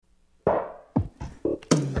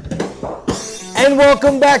And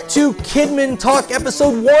welcome back to Kidmin Talk,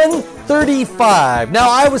 episode 135. Now,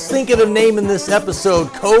 I was thinking of naming this episode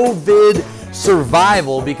COVID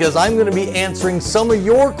Survival because I'm going to be answering some of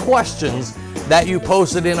your questions that you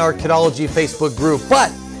posted in our Kidology Facebook group.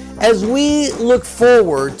 But as we look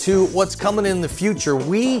forward to what's coming in the future,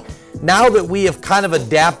 now that we have kind of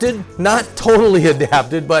adapted, not totally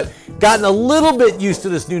adapted, but gotten a little bit used to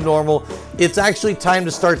this new normal, it's actually time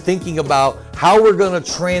to start thinking about how we're going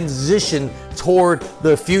to transition toward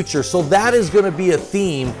the future. So that is going to be a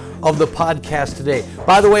theme of the podcast today.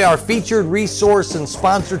 By the way, our featured resource and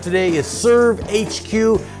sponsor today is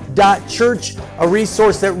servehq.church, a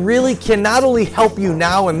resource that really can not only help you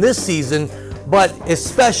now in this season, but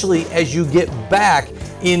especially as you get back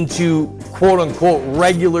into quote-unquote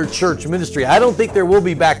regular church ministry. I don't think there will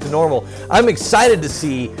be back to normal. I'm excited to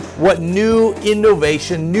see what new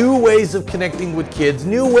innovation, new ways of connecting with kids,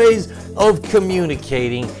 new ways of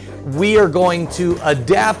communicating we are going to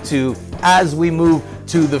adapt to as we move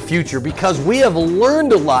to the future, because we have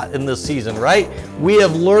learned a lot in this season, right? We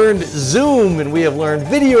have learned Zoom, and we have learned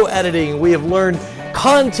video editing, we have learned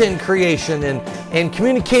content creation and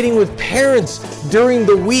communicating with parents during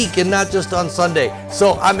the week and not just on Sunday.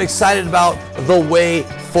 So I'm excited about the way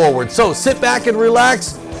forward. So sit back and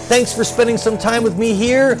relax. Thanks for spending some time with me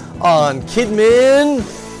here on Kidmin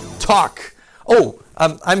Talk.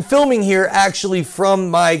 I'm filming here actually from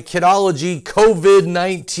my Kidology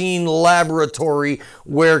COVID-19 laboratory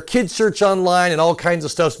where Kids Church Online and all kinds of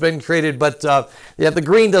stuff's been created, but the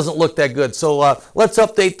green doesn't look that good. So let's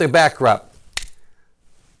update the backdrop.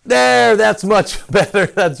 There, that's much better.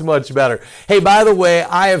 That's much better. Hey, by the way,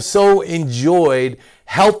 I have so enjoyed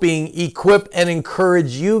helping equip and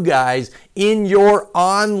encourage you guys in your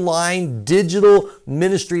online digital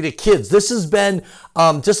ministry to kids. This has been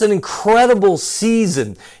just an incredible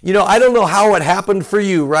season. You know, I don't know how it happened for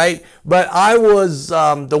you, right? But I was,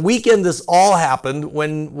 the weekend this all happened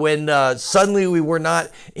when suddenly we were not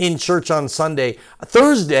in church on Sunday.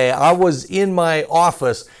 Thursday, I was in my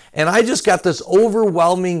office and I just got this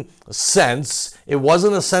overwhelming sense. It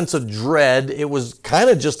wasn't a sense of dread. It was kind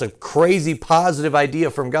of just a crazy positive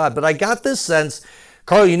idea from God. But I got this sense,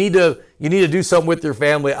 Carl, you need to do something with your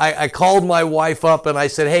family. I called my wife up and I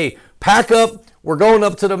said, hey, pack up. We're going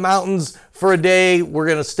up to the mountains for a day. We're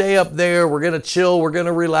going to stay up there. We're going to chill. We're going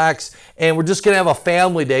to relax. And we're just going to have a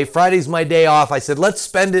family day. Friday's my day off. I said, let's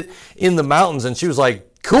spend it in the mountains. And she was like,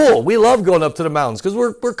 cool. We love going up to the mountains because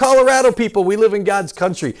we're Colorado people. We live in God's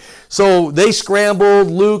country. So they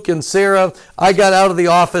scrambled, Luke and Sarah. I got out of the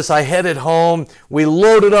office. I headed home. We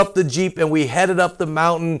loaded up the Jeep and we headed up the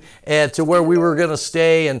mountain to where we were going to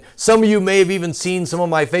stay. And some of you may have even seen some of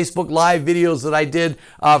my Facebook Live videos that I did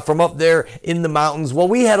from up there in the mountains. Well,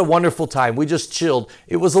 we had a wonderful time. We just chilled.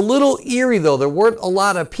 It was a little eerie though. There weren't a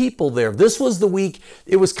lot of people there. This was the week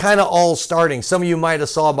it was kind of all starting. Some of you might have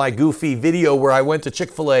saw my goofy video where I went to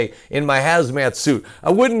Chick-fil-A in my hazmat suit.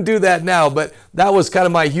 I wouldn't do that now, but that was kind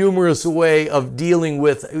of my humorous way of dealing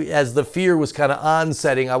with, as the fear was kind of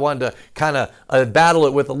onsetting, I wanted to kind of battle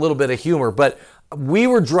it with a little bit of humor. But we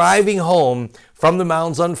were driving home from the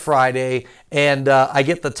mountains on Friday, and I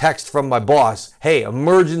get the text from my boss, hey,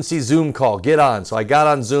 emergency Zoom call, get on. So I got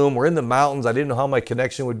on Zoom. We're in the mountains. I didn't know how my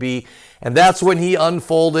connection would be. And that's when he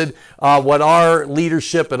unfolded what our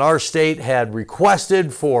leadership in our state had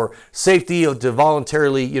requested for safety to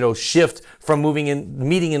voluntarily, shift from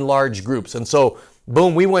meeting in large groups. And so,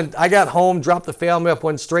 boom, I got home, dropped the family up,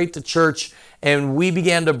 went straight to church, and we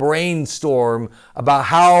began to brainstorm about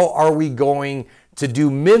how are we going to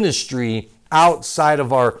do ministry outside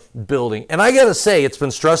of our building. And I gotta say, it's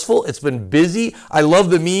been stressful, it's been busy. I love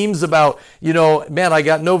the memes about, man, I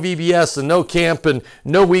got no VBS and no camp and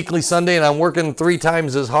no weekly Sunday and I'm working 3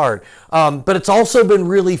 times as hard. But it's also been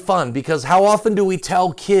really fun, because how often do we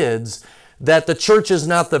tell kids that the church is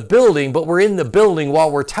not the building, but we're in the building while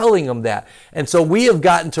we're telling them that. And so we have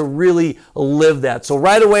gotten to really live that. So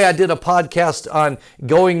right away, I did a podcast on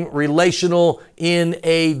going relational in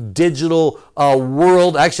a digital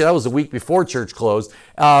world. Actually, that was the week before church closed.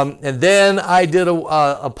 And then I did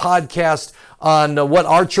a podcast on what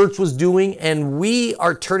our church was doing, and we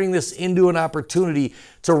are turning this into an opportunity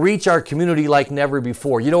to reach our community like never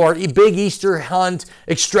before. Our big Easter hunt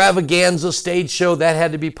extravaganza stage show, that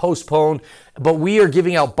had to be postponed, but we are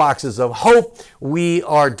giving out boxes of hope. We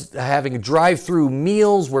are having drive-through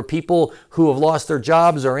meals where people who have lost their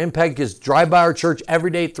jobs or impacted just drive by our church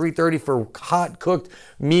every day at 3:30 for hot cooked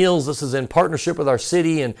meals. This is in partnership with our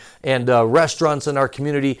city and restaurants in our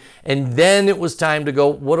community. And then it was time to go,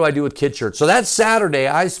 what do I do with Kid Church? So that Saturday,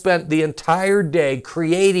 I spent the entire day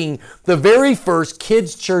creating the very first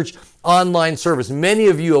Kids Church online service. Many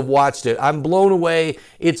of you have watched it. I'm blown away.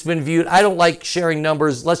 It's been viewed. I don't like sharing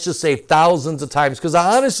numbers. Let's just say thousands of times, because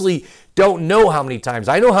I honestly don't know how many times.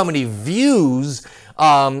 I know how many views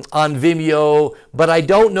on Vimeo, but I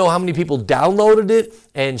don't know how many people downloaded it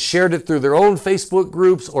and shared it through their own Facebook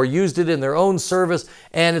groups or used it in their own service,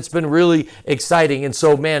 and it's been really exciting. And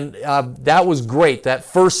so, man, that was great, that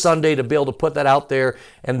first Sunday, to be able to put that out there.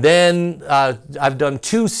 And then I've done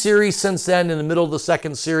 2 series since then, in the middle of the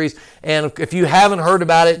second series. And if you haven't heard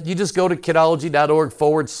about it, you just go to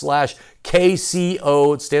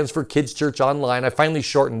kidology.org/KCO. It stands for Kids Church Online. I finally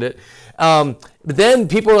shortened it. But then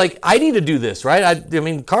people are like, I need to do this, right? I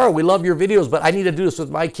mean, Carl, we love your videos, but I need to do this with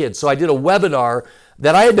my kids. So I did a webinar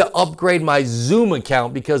that I had to upgrade my Zoom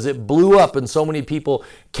account because it blew up and so many people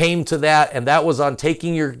came to that, and that was on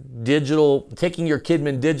taking your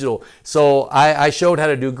Kidmin digital. So I showed how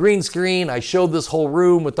to do green screen. I showed this whole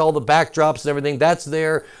room with all the backdrops and everything. That's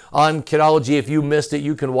there on Kidology. If you missed it,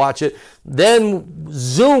 you can watch it. Then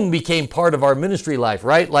Zoom became part of our ministry life,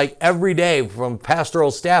 right? Like every day, from pastoral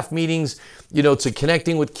staff meetings, to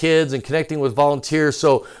connecting with kids and connecting with volunteers.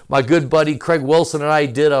 So my good buddy Craig Wilson and I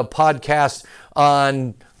did a podcast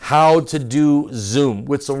on how to do Zoom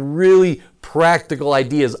with some really practical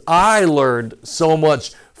ideas. I learned so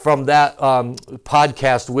much from that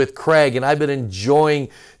podcast with Craig, and I've been enjoying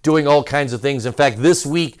doing all kinds of things. In fact, this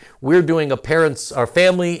week we're doing our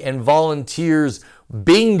family and volunteers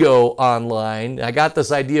bingo online. I got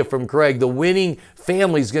this idea from Craig. The winning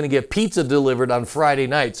family is going to get pizza delivered on Friday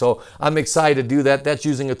night. So I'm excited to do that. That's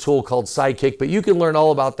using a tool called Sidekick, but you can learn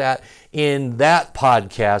all about that in that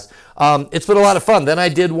podcast. It's been a lot of fun. Then I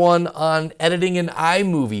did one on editing in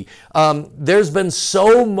iMovie. There's been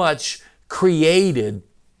so much created,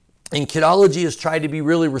 and Kidology has tried to be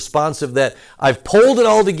really responsive, that I've pulled it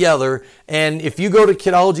all together. And if you go to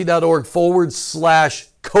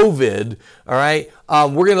kidology.org/COVID, all right,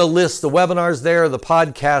 we're going to list the webinars there, the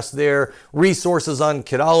podcast there, resources on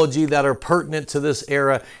Kidology that are pertinent to this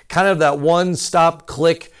era, kind of that one-stop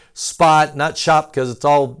click spot, not shop, because it's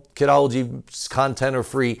all Kidology content are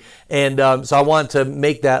free. And so I want to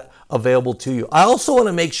make that available to you. I also want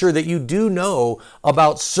to make sure that you do know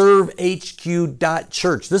about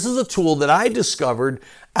servehq.church. This is a tool that I discovered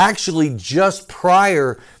actually just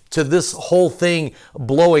prior to this whole thing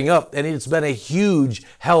blowing up, and it's been a huge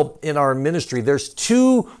help in our ministry. There's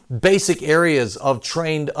 2 basic areas of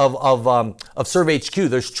Serve HQ.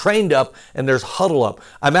 There's Trained Up and there's Huddle Up.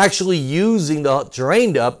 I'm actually using the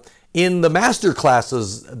Trained Up in the master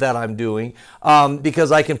classes that I'm doing because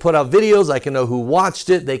I can put out videos, I can know who watched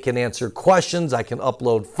it, they can answer questions, I can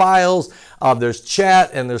upload files, there's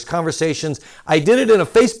chat and there's conversations. I did it in a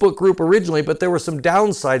Facebook group originally, but there were some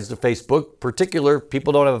downsides to Facebook. Particular,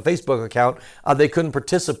 people don't have a Facebook account, they couldn't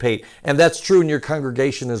participate, and that's true in your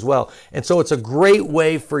congregation as well. And so it's a great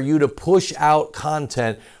way for you to push out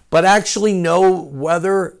content, but actually know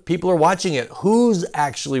whether people are watching it, who's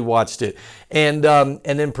actually watched it, and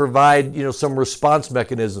then provide some response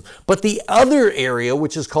mechanism. But the other area,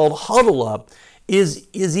 which is called Huddle Up, is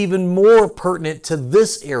even more pertinent to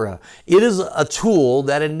this era. It is a tool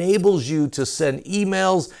that enables you to send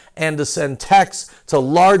emails and to send texts to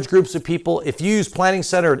large groups of people. If you use Planning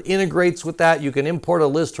Center, it integrates with that. You can import a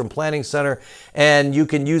list from Planning Center and you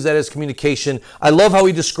can use that as communication. I love how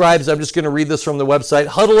he describes, I'm just going to read this from the website.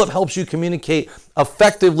 Huddle Up helps you communicate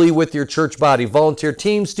effectively with your church body, volunteer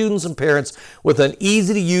teams, students, and parents with an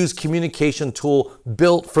easy-to-use communication tool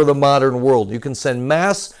built for the modern world. You can send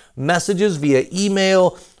mass messages via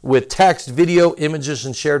email with text, video, images,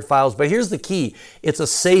 and shared files. But here's the key. It's a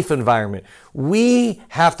safe environment. We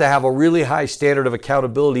have to have a really high standard of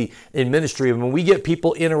accountability in ministry. And when we get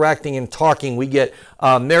people interacting and talking, we get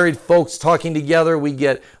married folks talking together, we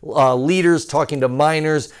get leaders talking to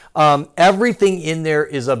minors. Everything in there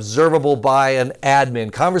is observable by an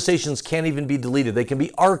admin. Conversations can't even be deleted. They can be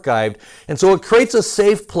archived. And so it creates a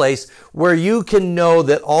safe place where you can know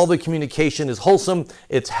that all the communication is wholesome,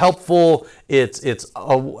 it's helpful, it's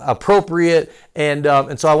appropriate. And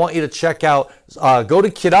so I want you to check out, go to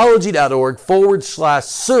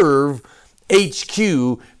kidology.org/serve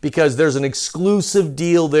HQ, because there's an exclusive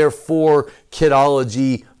deal there for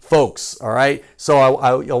Kidology folks. All right. So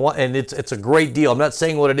I want, and it's a great deal. I'm not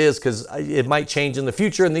saying what it is because it might change in the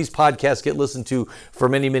future, and these podcasts get listened to for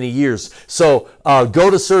many, many years. So go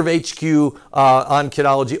to Serve HQ on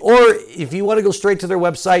Kidology, or if you want to go straight to their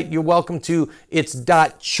website, you're welcome to. It's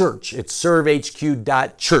 .church. It's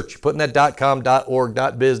servehq.church. Put in that .com, .org,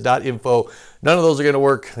 .biz, .info. None of those are going to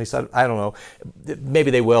work. At least I don't know.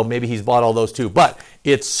 Maybe they will. Maybe he's bought all those too. But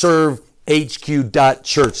it's servehq.church.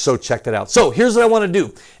 hq.church. So check that out. So here's what I want to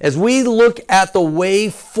do. As we look at the way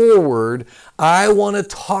forward, I want to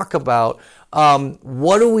talk about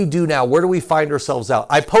what do we do now? Where do we find ourselves out?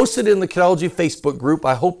 I posted in the Kidology Facebook group.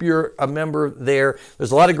 I hope you're a member there.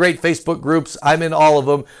 There's a lot of great Facebook groups. I'm in all of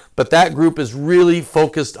them, but that group is really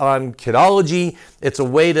focused on Kidology. It's a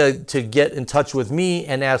way to get in touch with me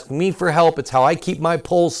and ask me for help. It's how I keep my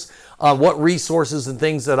pulse on what resources and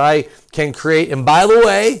things that I can create. And by the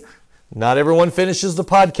way, not everyone finishes the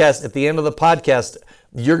podcast. At the end of the podcast,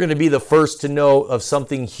 you're going to be the first to know of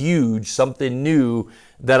something huge, something new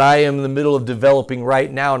that I am in the middle of developing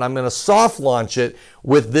right now, and I'm going to soft launch it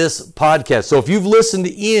with this podcast. So if you've listened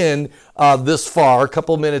in this far, a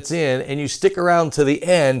couple minutes in, and you stick around to the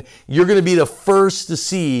end, you're going to be the first to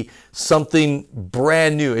see something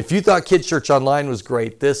brand new. If you thought Kids Church Online was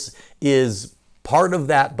great, this is part of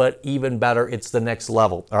that, but even better, it's the next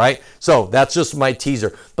level. All right. So that's just my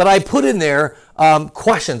teaser. But I put in there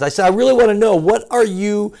questions. I said, I really want to know, what are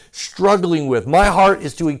you struggling with? My heart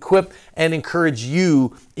is to equip and encourage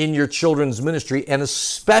you in your children's ministry, and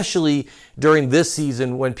especially during this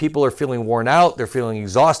season when people are feeling worn out, they're feeling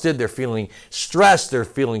exhausted, they're feeling stressed, they're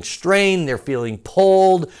feeling strained, they're feeling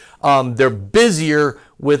pulled, they're busier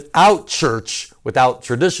without church, without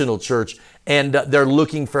traditional church, and they're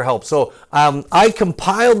looking for help. So I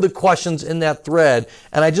compiled the questions in that thread,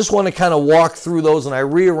 and I just want to kind of walk through those, and I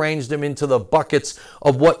rearranged them into the buckets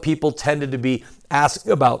of what people tended to be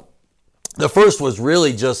asking about. The first was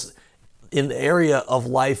really just in the area of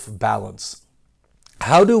life balance.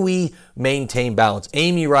 How do we maintain balance?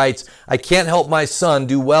 Amy writes, I can't help my son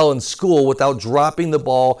do well in school without dropping the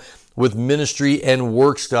ball with ministry and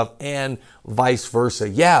work stuff, and vice versa.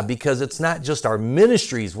 Yeah, because it's not just our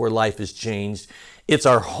ministries where life has changed, it's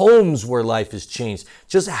our homes where life has changed.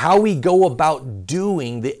 Just how we go about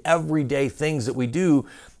doing the everyday things that we do.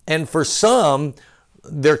 And for some,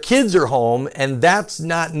 their kids are home, and that's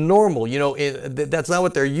not normal. You know, that's not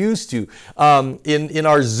what they're used to. In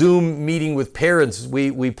our Zoom meeting with parents,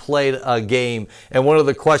 we played a game, and one of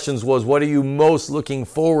the questions was, what are you most looking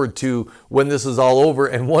forward to when this is all over?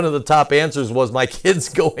 And one of the top answers was, my kids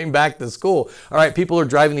going back to school. All right, people are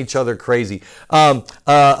driving each other crazy.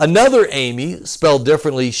 Another Amy, spelled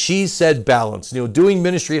differently, she said balance. You know, doing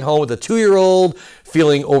ministry at home with a 2-year-old,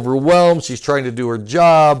 feeling overwhelmed. She's trying to do her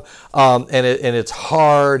job, and it's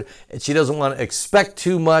hard, and she doesn't want to expect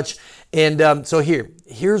too much. And so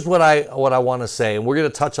here's what I want to say, and we're going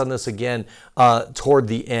to touch on this again toward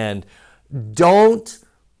the end. Don't,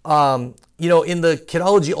 in the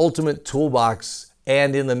Kidology Ultimate Toolbox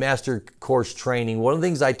and in the Master Course Training, one of the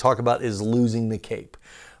things I talk about is losing the cape.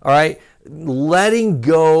 All right, letting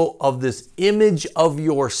go of this image of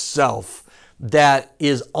yourself that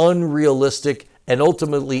is unrealistic and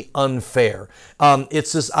ultimately unfair.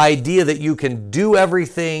 It's this idea that you can do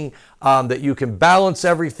everything, that you can balance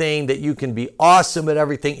everything, that you can be awesome at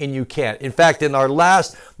everything, and you can't. In fact, in our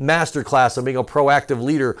last masterclass on being a proactive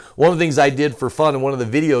leader, one of the things I did for fun in one of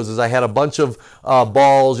the videos is I had a bunch of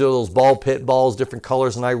balls, those ball pit balls, different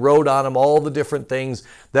colors, and I wrote on them all the different things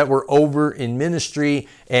that were over in ministry,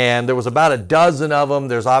 and there was about a dozen of them.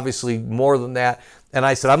 There's obviously more than that. And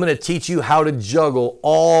I said, I'm going to teach you how to juggle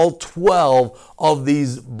all 12 of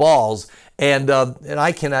these balls. And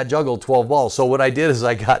I cannot juggle 12 balls. So what I did is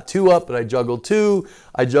I got 2 up and I juggled 2,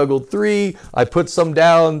 I juggled 3, I put some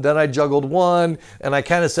down, then I juggled 1. And I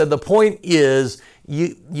kind of said, the point is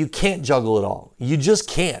you can't juggle it all. You just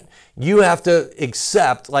can't. You have to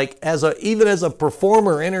accept, like even as a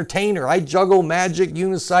performer, entertainer, I juggle magic,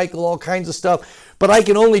 unicycle, all kinds of stuff. But I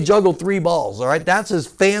can only juggle 3 balls, all right? That's as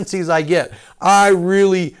fancy as I get. I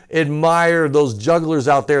really admire those jugglers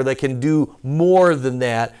out there that can do more than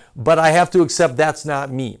that, but I have to accept that's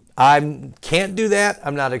not me. I can't do that.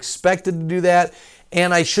 I'm not expected to do that,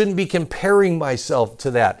 and I shouldn't be comparing myself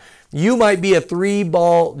to that. You might be a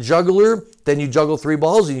 3-ball juggler, then you juggle 3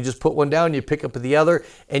 balls and you just put one down, you pick up the other,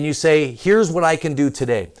 and you say, here's what I can do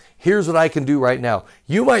today. Here's what I can do right now.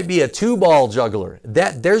 You might be a 2-ball juggler.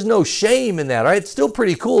 There's no shame in that, right? It's still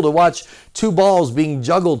pretty cool to watch 2 balls being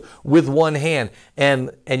juggled with one hand.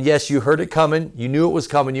 And yes, you heard it coming. You knew it was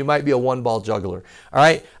coming. You might be a 1-ball juggler. All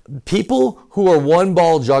right? People who are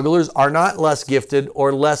 1-ball jugglers are not less gifted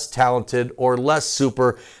or less talented or less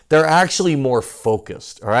super. They're actually more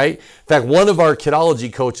focused, all right? In fact, one of our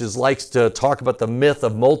Kidology coaches likes to talk about the myth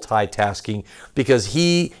of multitasking because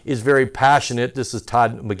he is very passionate. This is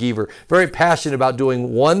Todd McGeever, very passionate about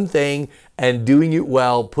doing one thing and doing it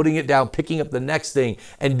well, putting it down, picking up the next thing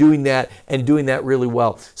and doing that really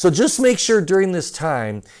well. So just make sure during this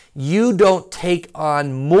time you don't take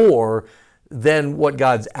on more than what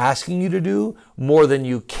God's asking you to do, more than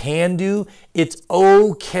you can do. It's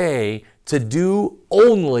okay to do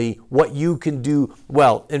only what you can do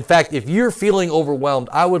well. In fact, if you're feeling overwhelmed,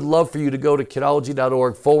 I would love for you to go to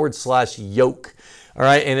kidology.org/yoke. All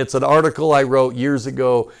right, and it's an article I wrote years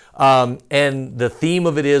ago, and the theme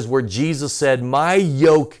of it is where Jesus said, "My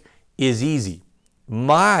yoke is easy.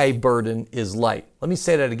 My burden is light." Let me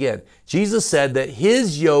say that again. Jesus said that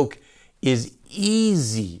his yoke is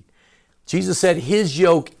easy. Jesus said his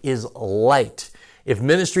yoke is light. If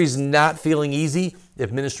ministry is not feeling easy, if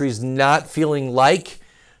ministry is not feeling light,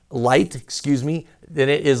 then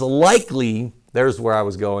it is likely, there's where I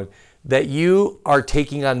was going, that you are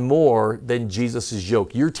taking on more than Jesus'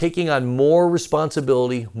 yoke. You're taking on more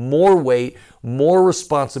responsibility, more weight, more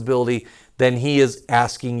responsibility than he is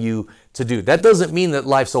asking you to do. That doesn't mean that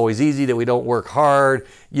life's always easy, that we don't work hard,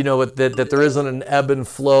 that there isn't an ebb and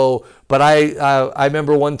flow. But I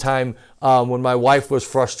remember one time when my wife was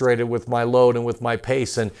frustrated with my load and with my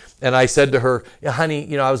pace, and I said to her, "Yeah,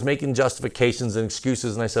 honey, I was making justifications and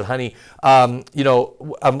excuses, and I said, honey, I'm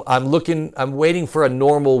waiting for a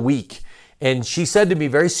normal week." And she said to me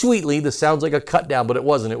very sweetly, this sounds like a cut down, but it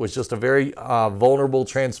wasn't. It was just a very vulnerable,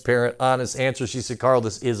 transparent, honest answer. She said, "Carl,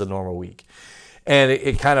 this is a normal week." And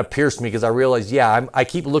it kind of pierced me because I realized, I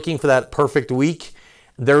keep looking for that perfect week.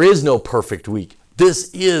 There is no perfect week. This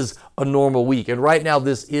is a normal week. And right now,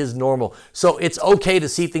 this is normal. So it's okay to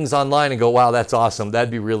see things online and go, "Wow, that's awesome. That'd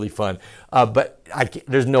be really fun." But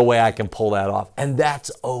there's no way I can pull that off. And that's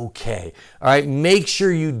okay. All right. Make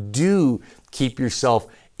sure you do keep yourself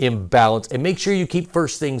in balance, and make sure you keep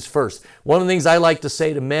first things first. One of the things I like to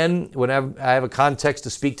say to men when I have a context to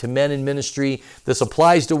speak to men in ministry, this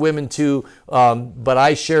applies to women too, but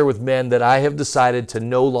I share with men that I have decided to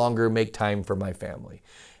no longer make time for my family.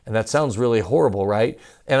 And that sounds really horrible, right?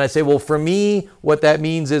 And I say, well, for me, what that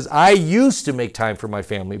means is I used to make time for my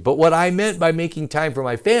family. But what I meant by making time for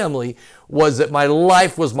my family was that my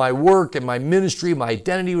life was my work and my ministry, my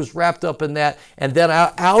identity was wrapped up in that. And then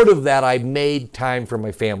out of that, I made time for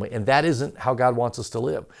my family. And that isn't how God wants us to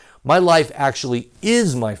live. My life actually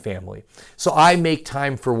is my family. So I make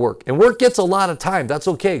time for work. And work gets a lot of time. That's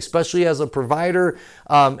okay, especially as a provider,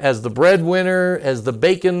 as the breadwinner, as the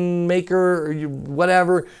bacon maker,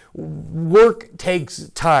 whatever. Work takes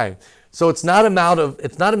time. So it's not a matter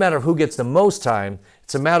of who gets the most time.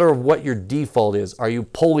 It's a matter of what your default is. Are you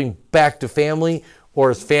pulling back to family,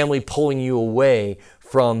 or is family pulling you away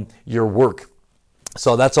from your work?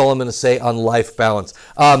 So that's all I'm going to say on life balance.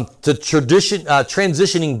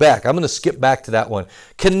 Transitioning back, I'm going to skip back to that one.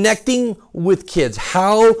 Connecting with kids.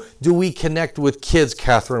 How do we connect with kids?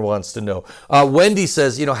 Catherine wants to know. Wendy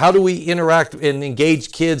says, how do we interact and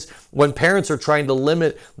engage kids when parents are trying to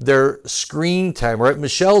limit their screen time, right?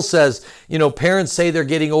 Michelle says, parents say they're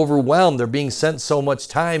getting overwhelmed. They're being sent so much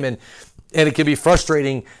time, and it can be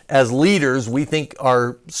frustrating as leaders. We think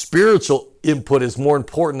our spiritual input is more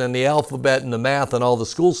important than the alphabet and the math and all the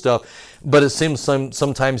school stuff. But it seems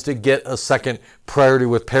sometimes to get a second priority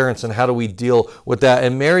with parents, and how do we deal with that?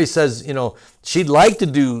 And Mary says, she'd like to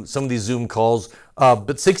do some of these Zoom calls,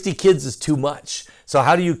 but 60 kids is too much. So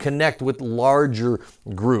how do you connect with larger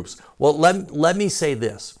groups? Well, let me say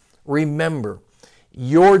this. Remember,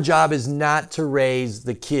 your job is not to raise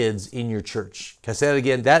the kids in your church. Can I say that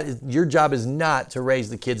again? Your job is not to raise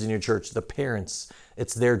the kids in your church. The parents,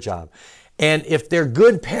 it's their job. And if they're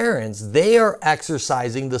good parents, they are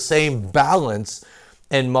exercising the same balance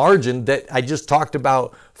and margin that I just talked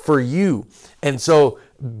about for you. And so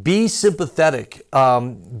be sympathetic,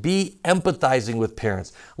 be empathizing with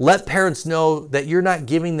parents. Let parents know that you're not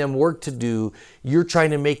giving them work to do. You're trying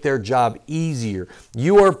to make their job easier.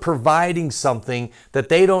 You are providing something that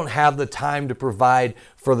they don't have the time to provide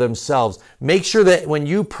for themselves. Make sure that when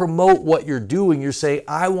you promote what you're doing, you're saying,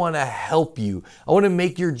 I want to help you. I want to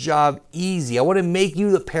make your job easy. I want to make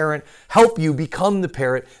you the parent, help you become the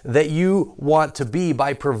parent that you want to be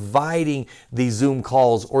by providing these Zoom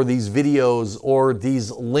calls or these videos or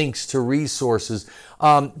these links to resources.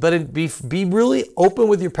 But be really open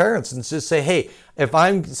with your parents and just say, hey, if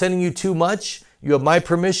I'm sending you too much, you have my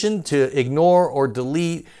permission to ignore or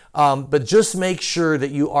delete, but just make sure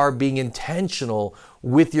that you are being intentional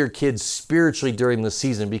with your kids spiritually during the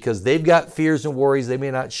season, because they've got fears and worries they may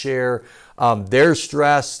not share. They're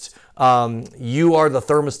stressed. You are the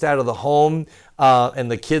thermostat of the home, and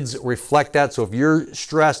the kids reflect that. So if you're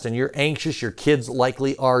stressed and you're anxious, your kids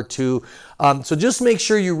likely are too. So just make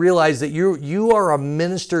sure you realize that you are a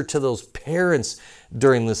minister to those parents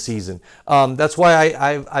during the season. That's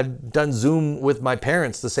why I've done Zoom with my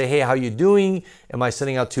parents to say, hey, how you doing? Am I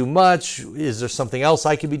sending out too much? Is there something else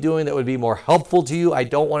I could be doing that would be more helpful to you? I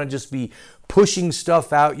don't want to just be pushing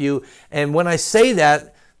stuff at you. And when I say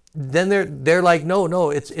that, then they're like, no,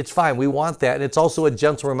 it's fine. We want that. And it's also a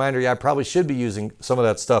gentle reminder, yeah, I probably should be using some of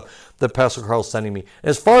that stuff that Pastor Carl's sending me.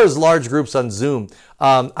 As far as large groups on Zoom,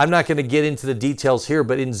 I'm not going to get into the details here,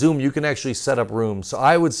 but in Zoom, you can actually set up rooms. So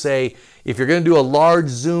I would say if you're going to do a large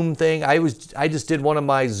Zoom thing, I just did one of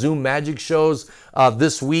my Zoom magic shows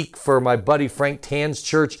this week for my buddy Frank Tan's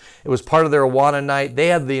church. It was part of their Awana night. They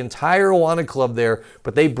had the entire Awana club there,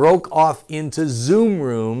 but they broke off into Zoom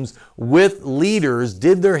rooms with leaders,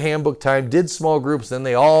 did their handbook time, did small groups, then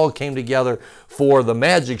they all came together for the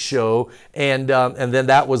magic show, and then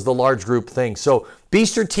that was the large group thing. So be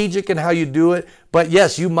strategic in how you do it, but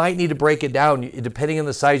yes, you might need to break it down depending on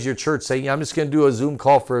the size of your church. Say, I'm just going to do a Zoom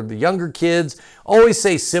call for the younger kids. Always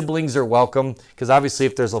say siblings are welcome, because obviously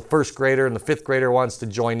if there's a first grader and the fifth grader wants to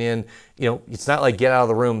join in, it's not like get out of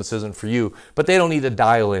the room, this isn't for you, but they don't need to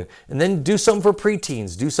dial in. And then do something for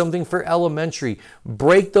preteens, do something for elementary,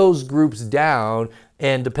 break those groups down.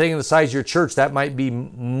 And depending on the size of your church, that might be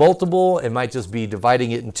multiple. It might just be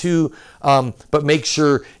dividing it in two. But make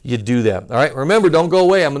sure you do that. All right. Remember, don't go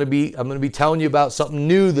away. I'm going to be telling you about something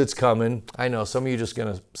new that's coming. I know some of you are just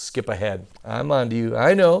going to skip ahead. I'm on to you.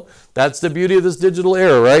 I know. That's the beauty of this digital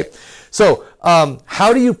era, right? So,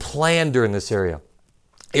 how do you plan during this era?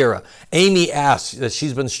 Amy asks that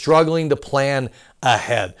she's been struggling to plan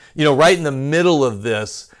ahead. Right in the middle of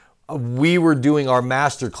this, we were doing our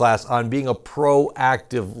masterclass on being a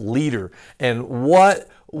proactive leader, and what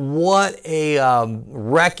a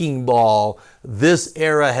wrecking ball this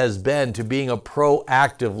era has been to being a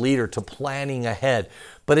proactive leader, to planning ahead.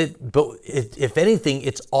 But if anything,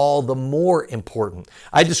 it's all the more important.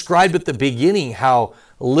 I described at the beginning how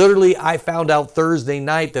literally I found out Thursday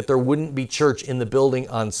night that there wouldn't be church in the building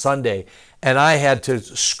on Sunday. And I had to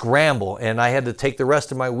scramble, and I had to take the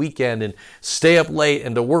rest of my weekend and stay up late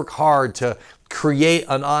and to work hard to create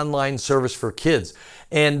an online service for kids.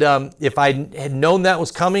 And if I had known that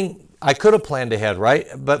was coming, I could have planned ahead, right?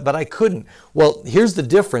 But I couldn't. Well, here's the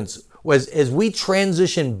difference. As we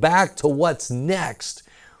transition back to what's next,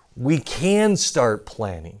 we can start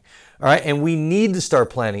planning, all right? And we need to start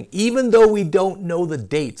planning, even though we don't know the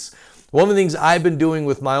dates. One of the things I've been doing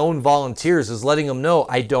with my own volunteers is letting them know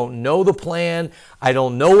I don't know the plan, I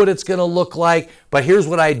don't know what it's going to look like, but here's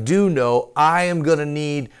what I do know. I am going to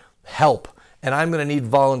need help, and I'm going to need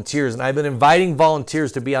volunteers. And I've been inviting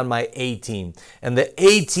volunteers to be on my A team. And the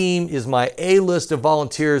A team is my A list of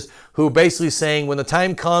volunteers who are basically saying, when the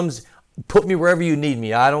time comes, put me wherever you need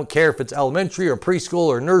me. I don't care if it's elementary or preschool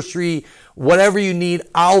or nursery, whatever you need,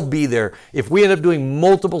 I'll be there. If we end up doing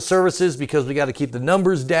multiple services because we got to keep the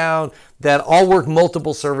numbers down, that I'll work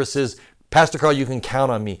multiple services. Pastor Carl, you can count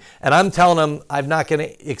on me. And I'm telling them I'm not going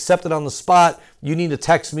to accept it on the spot. You need to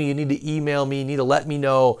text me, you need to email me, you need to let me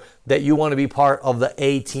know that you want to be part of the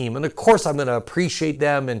A team. And of course, I'm going to appreciate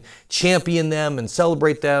them and champion them and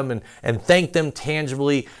celebrate them and thank them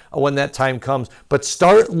tangibly when that time comes. But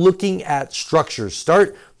start looking at structures.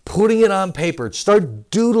 Start putting it on paper. Start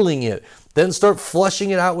doodling it. Then start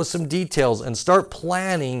flushing it out with some details and start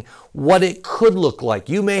planning what it could look like.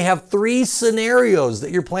 You may have 3 scenarios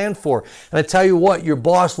that you're planned for. And I tell you what, your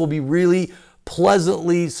boss will be really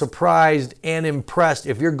pleasantly surprised and impressed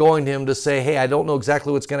if you're going to him to say, hey, I don't know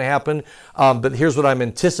exactly what's going to happen, but here's what I'm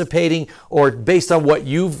anticipating, or based on what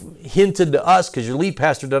you've hinted to us, because your lead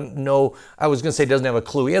pastor doesn't know, I was going to say doesn't have a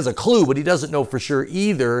clue. He has a clue, but he doesn't know for sure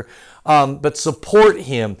either. But support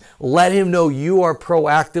him. Let him know you are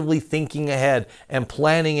proactively thinking ahead and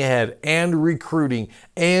planning ahead and recruiting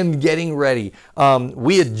and getting ready.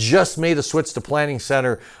 We had just made a switch to Planning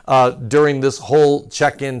Center during this whole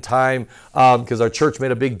check-in time because our church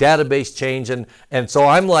made a big database change. And so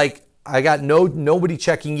I'm like, I got nobody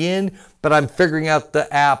checking in, but I'm figuring out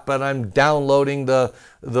the app and I'm downloading the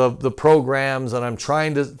programs and I'm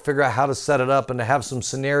trying to figure out how to set it up and to have some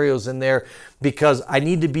scenarios in there because I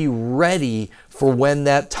need to be ready for when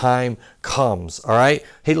that time comes. All right.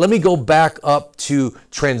 Hey, let me go back up to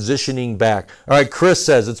transitioning back. All right. Chris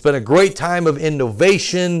says it's been a great time of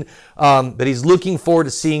innovation, but he's looking forward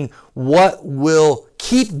to seeing what will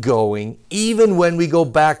keep going even when we go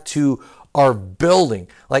back to our building.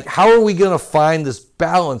 Like, how are we going to find this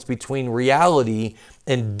balance between reality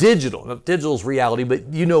and digital? Now, digital is reality, but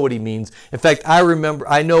you know what he means. In fact,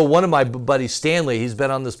 I know one of my buddies, Stanley, he's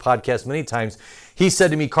been on this podcast many times. He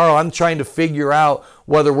said to me, Carl, I'm trying to figure out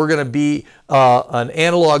whether we're going to be an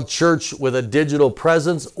analog church with a digital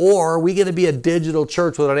presence, or are we going to be a digital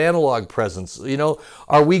church with an analog presence? You know,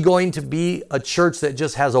 are we going to be a church that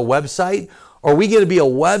just has a website? Or are we going to be a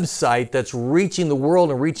website that's reaching the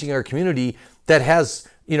world and reaching our community that has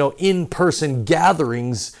in-person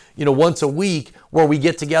gatherings, once a week where we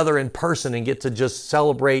get together in person and get to just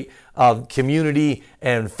celebrate community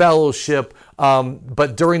and fellowship.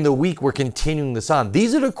 But during the week, we're continuing this on.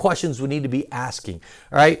 These are the questions we need to be asking,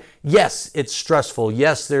 all right? Yes, it's stressful.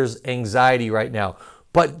 Yes, there's anxiety right now.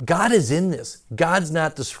 But God is in this. God's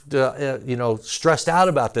not, stressed out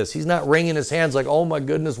about this. He's not wringing his hands like, oh my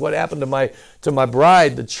goodness, what happened to my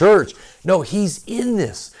bride, the church? No, he's in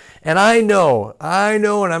this. And I know,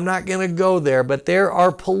 and I'm not going to go there, but there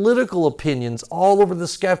are political opinions all over the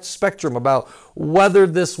spectrum about whether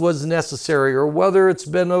this was necessary or whether it's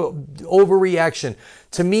been an overreaction.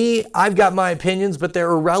 To me, I've got my opinions, but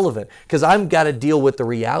they're irrelevant because I've got to deal with the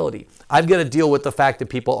reality. I've got to deal with the fact that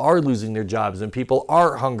people are losing their jobs and people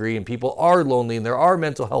are hungry and people are lonely and there are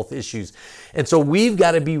mental health issues. And so we've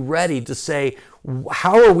got to be ready to say,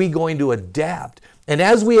 how are we going to adapt? And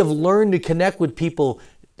as we have learned to connect with people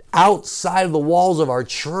outside of the walls of our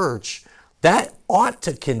church, that ought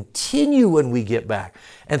to continue when we get back.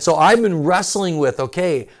 And so I've been wrestling with,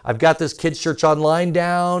 okay, I've got this Kids Church Online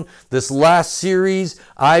down. This last series,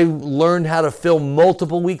 I learned how to film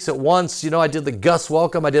multiple weeks at once. I did the Gus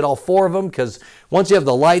Welcome. I did all 4 of them because once you have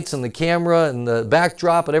the lights and the camera and the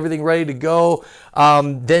backdrop and everything ready to go,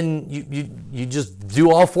 then you just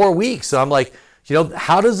do all 4 weeks. So I'm like,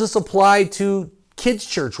 how does this apply to Kids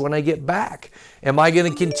Church when I get back? Am I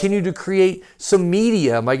going to continue to create some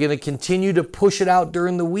media? Am I going to continue to push it out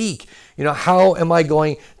during the week? How am I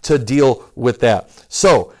going to deal with that?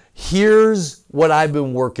 So here's what I've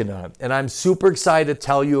been working on, and I'm super excited to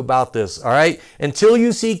tell you about this, all right? Until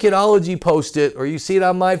you see Kidology post it or you see it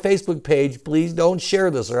on my Facebook page, please don't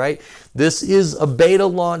share this, all right? This is a beta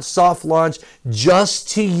launch, soft launch, just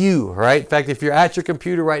to you, all right? In fact, if you're at your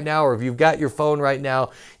computer right now or if you've got your phone right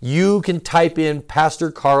now, you can type in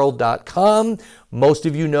pastorcarl.com. Most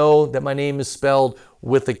of you know that my name is spelled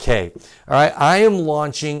with a K, all right? I am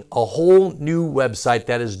launching a whole new website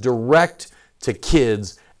that is direct to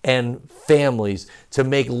kids and families to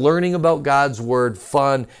make learning about God's Word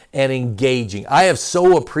fun and engaging. I have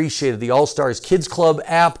so appreciated the All Stars Kids Club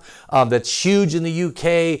app that's huge in the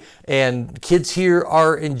UK, and kids here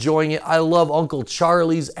are enjoying it. I love Uncle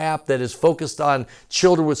Charlie's app that is focused on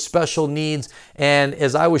children with special needs. And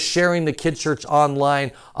as I was sharing the Kids Church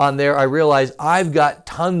Online on there, I realized I've got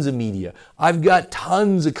tons of media. I've got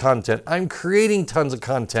tons of content. I'm creating tons of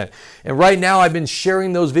content. And right now I've been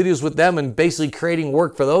sharing those videos with them and basically creating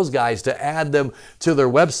work for those guys to add them to their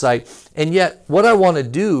website. And yet what I want to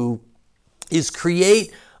do is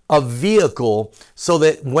create a vehicle so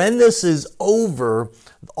that when this is over,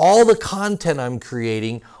 all the content I'm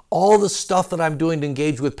creating, all the stuff that I'm doing to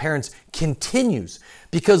engage with parents continues.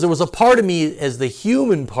 Because there was a part of me as the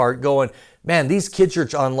human part going, man, these Kids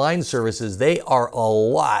Church Online services, they are a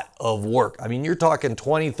lot of work. I mean, you're talking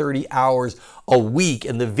 20, 30 hours a week,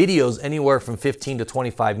 and the videos anywhere from 15 to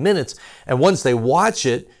 25 minutes. And once they watch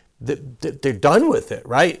it, they're done with it,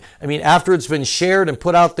 right? I mean, after it's been shared and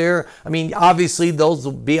put out there, I mean, obviously those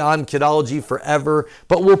will be on Kidology forever,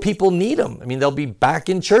 but will people need them? I mean, they'll be back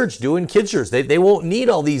in church doing Kids Church. They won't need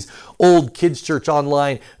all these old Kids Church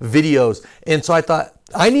Online videos. And so I thought,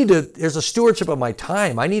 there's a stewardship of my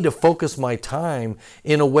time. I need to focus my time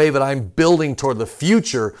in a way that I'm building toward the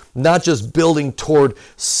future, not just building toward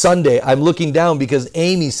Sunday. I'm looking down because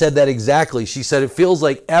Amy said that exactly. She said, it feels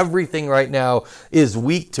like everything right now is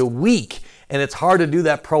week to week, and it's hard to do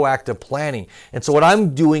that proactive planning. And so what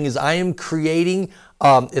I'm doing is I am creating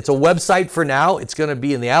it's a website for now. It's going to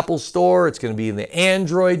be in the Apple Store. It's going to be in the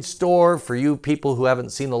Android Store for you people who haven't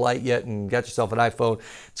seen the light yet and got yourself an iPhone.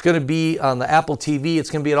 It's going to be on the Apple TV. It's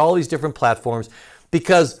going to be at all these different platforms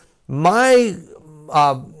because my,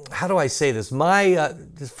 how do I say this? My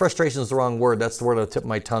frustration is the wrong word. That's the word on the tip of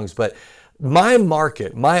my tongues. But my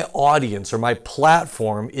market, my audience, or my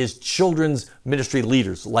platform is children's ministry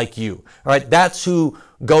leaders like you. All right, that's who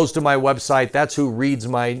goes to my website. That's who reads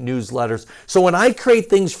my newsletters. So when I create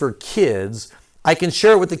things for kids, I can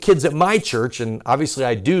share it with the kids at my church, and obviously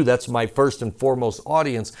I do. That's my first and foremost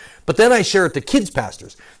audience. But then I share it to kids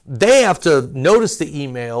pastors. They have to notice the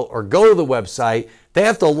email or go to the website. They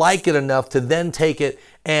have to like it enough to then take it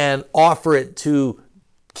and offer it to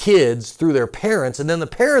kids through their parents, and then the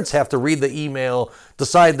parents have to read the email,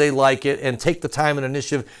 decide they like it, and take the time and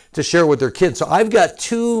initiative to share with their kids. So I've got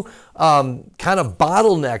two kind of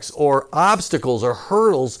bottlenecks or obstacles or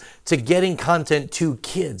hurdles to getting content to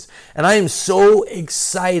kids. And I am so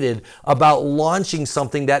excited about launching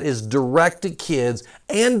something that is direct to kids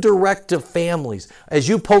and direct to families. As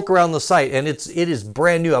you poke around the site, and it is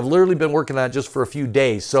brand new. I've literally been working on it just for a few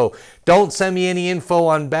days. So don't send me any info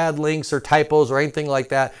on bad links or typos or anything like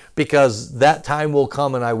that, because that time will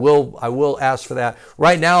come and I will ask for that.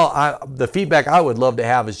 Right now, the feedback I would love to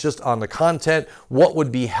have is just on the content, what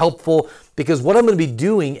would be helpful, because what I'm going to be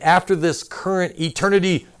doing after this current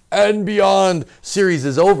Eternity and Beyond series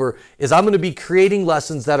is over is I'm going to be creating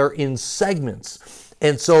lessons that are in segments.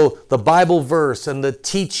 And so the Bible verse and the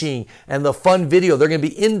teaching and the fun video, they're going to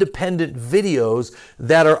be independent videos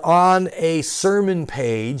that are on a sermon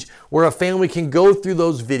page where a family can go through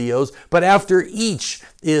those videos. But after each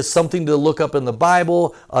is something to look up in the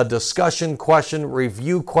Bible, a discussion question,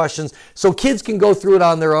 review questions. So kids can go through it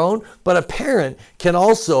on their own, but a parent can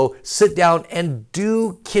also sit down and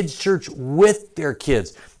do kids' church with their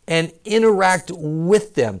kids and interact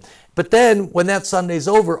with them. But then when that Sunday's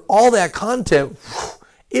over, all that content,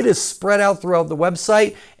 it is spread out throughout the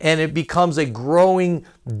website, and it becomes a growing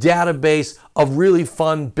database of really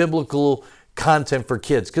fun biblical content for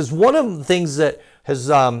kids. Because one of the things that has,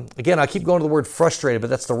 again, I keep going to the word frustrated, but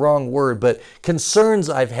that's the wrong word, but concerns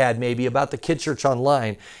I've had maybe about the Kids Church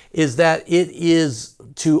Online is that it is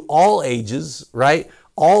to all ages, right?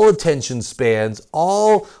 All attention spans,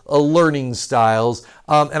 all learning styles,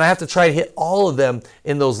 and I have to try to hit all of them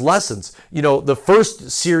in those lessons. You know, the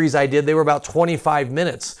first series I did, they were about 25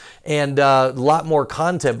 minutes and a lot more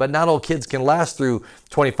content, but not all kids can last through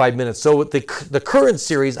 25 minutes. So with the current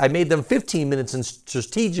series, I made them 15 minutes and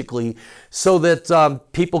strategically so that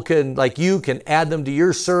people can, like you, can add them to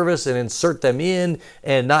your service and insert them in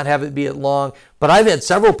and not have it be it long. But I've had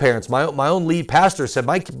several parents, my own lead pastor said,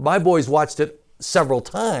 my boys watched it several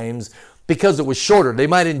times because it was shorter. They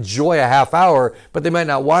might enjoy a half hour, but they might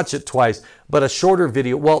not watch it twice. But a shorter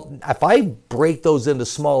video, well, if I break those into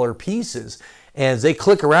smaller pieces, and as they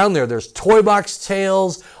click around there, there's Toy Box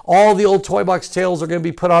Tales. All the old Toy Box Tales are going to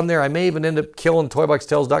be put on there. I may even end up killing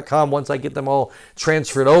toyboxtales.com once I get them all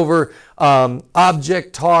transferred over.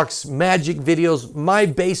 Object talks, magic videos. My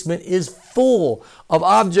basement is full of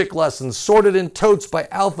object lessons sorted in totes by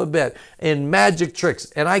alphabet and magic tricks.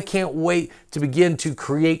 And I can't wait to begin to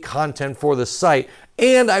create content for the site.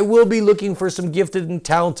 And I will be looking for some gifted and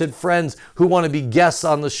talented friends who want to be guests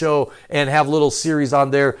on the show and have little series on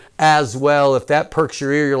there as well. If that perks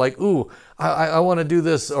your ear, you're like, ooh, I want to do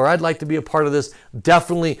this, or I'd like to be a part of this,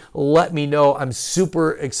 definitely let me know. I'm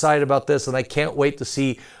super excited about this, and I can't wait to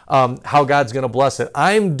see how God's going to bless it.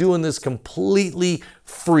 I'm doing this completely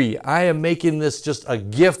free. I am making this just a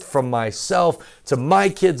gift from myself to my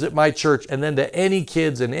kids at my church, and then to any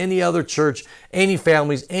kids in any other church, any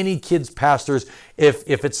families, any kids pastors. If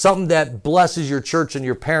it's something that blesses your church and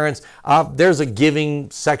your parents, there's a giving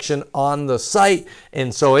section on the site,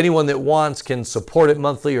 and so anyone that wants can support it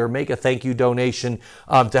monthly or make a thank you donation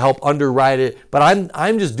to help underwrite it. But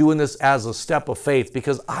I'm just doing this as a step of faith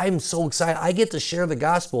because I'm so excited. I get to share the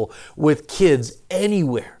gospel with kids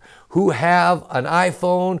anywhere who have an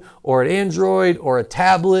iPhone or an Android or a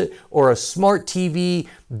tablet or a smart TV.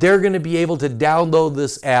 They're going to be able to download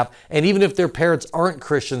this app, and even if their parents aren't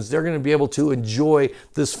Christians, they're going to be able to enjoy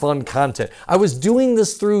this fun content. I was doing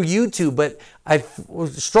this through YouTube, but I've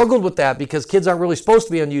struggled with that because kids aren't really supposed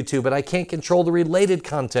to be on YouTube, and I can't control the related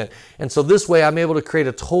content. And so this way I'm able to create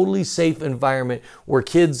a totally safe environment where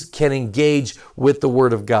kids can engage with the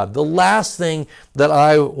Word of God. The last thing that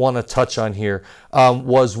I want to touch on here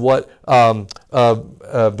was what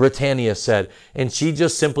Britannia said, and she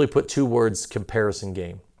just simply put two words: comparison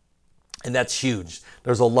game. And that's huge.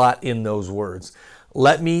 There's a lot in those words.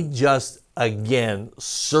 Let me just again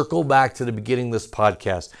circle back to the beginning of this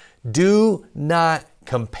podcast. Do not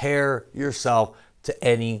compare yourself to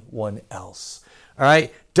anyone else. All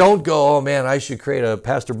right? Don't go, oh man, I should create a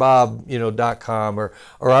pastorbob.com or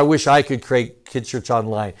I wish I could create Kids Church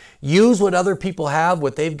Online. Use what other people have,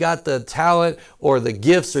 what they've got the talent or the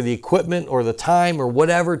gifts or the equipment or the time or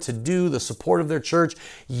whatever to do, the support of their church.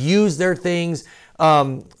 Use their things.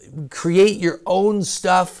 Create your own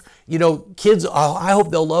stuff. You know, kids, I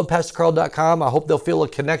hope they'll love PastorCarl.com. I hope they'll feel a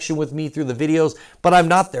connection with me through the videos, but I'm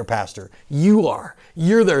not their pastor. You are.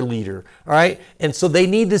 You're their leader, all right? And so they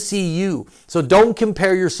need to see you. So don't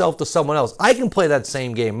compare yourself to someone else. I can play that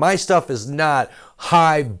same game. My stuff is not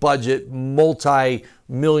high budget,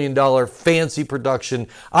 multi-million-dollar fancy production.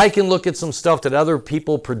 I can look at some stuff that other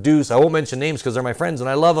people produce. I won't mention names because they're my friends and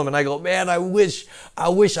I love them. And I go, man, I wish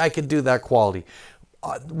I could do that quality.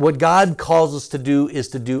 What God calls us to do is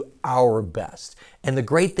to do our best. And the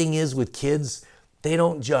great thing is with kids, they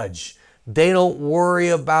don't judge. They don't worry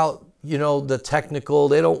about the technical.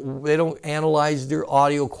 They don't analyze their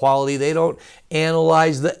audio quality. They don't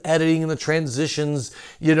analyze the editing and the transitions.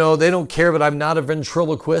 They don't care that I'm not a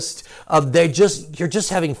ventriloquist. You're just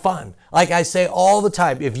having fun. Like I say all the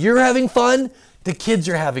time, if you're having fun, the kids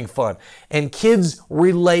are having fun. And kids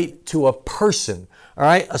relate to a person. All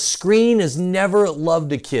right? A screen has never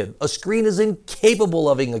loved a kid. A screen is incapable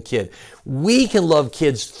of loving a kid. We can love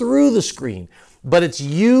kids through the screen. But it's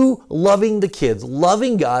you loving the kids,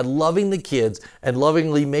 loving God, loving the kids, and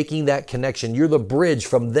lovingly making that connection. You're the bridge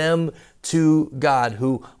from them to God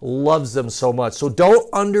who loves them so much. So don't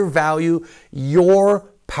undervalue your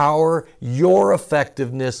power, your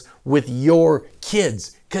effectiveness with your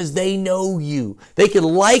kids, because they know you. They can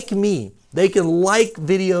like me. They can like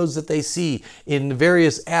videos that they see in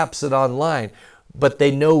various apps and online, but they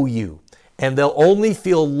know you. And they'll only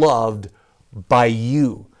feel loved by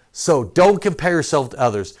you. So don't compare yourself to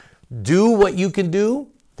others. Do what you can do,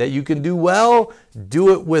 that you can do well.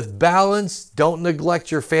 Do it with balance. Don't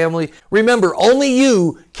neglect your family. Remember, only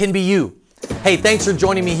you can be you. Hey, thanks for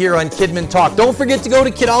joining me here on Kidmin Talk. Don't forget to go to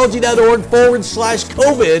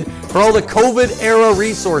kidology.org/COVID for all the COVID era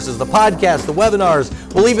resources, the podcast, the webinars.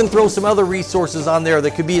 We'll even throw some other resources on there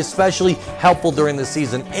that could be especially helpful during the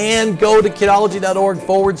season. And go to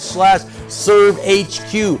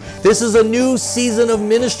kidology.org/ServeHQ. This is a new season of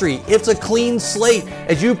ministry. It's a clean slate.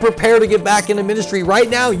 As you prepare to get back into ministry right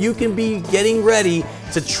now, you can be getting ready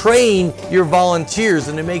to train your volunteers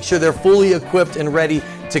and to make sure they're fully equipped and ready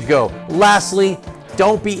to go. Lastly,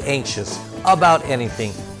 don't be anxious about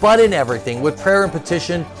anything, but in everything, with prayer and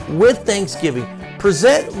petition, with thanksgiving,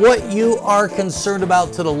 present what you are concerned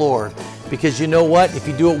about to the Lord. Because you know what? If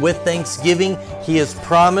you do it with thanksgiving, He has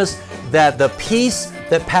promised that the peace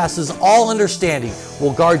that passes all understanding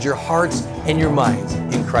will guard your hearts and your minds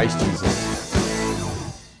in Christ Jesus.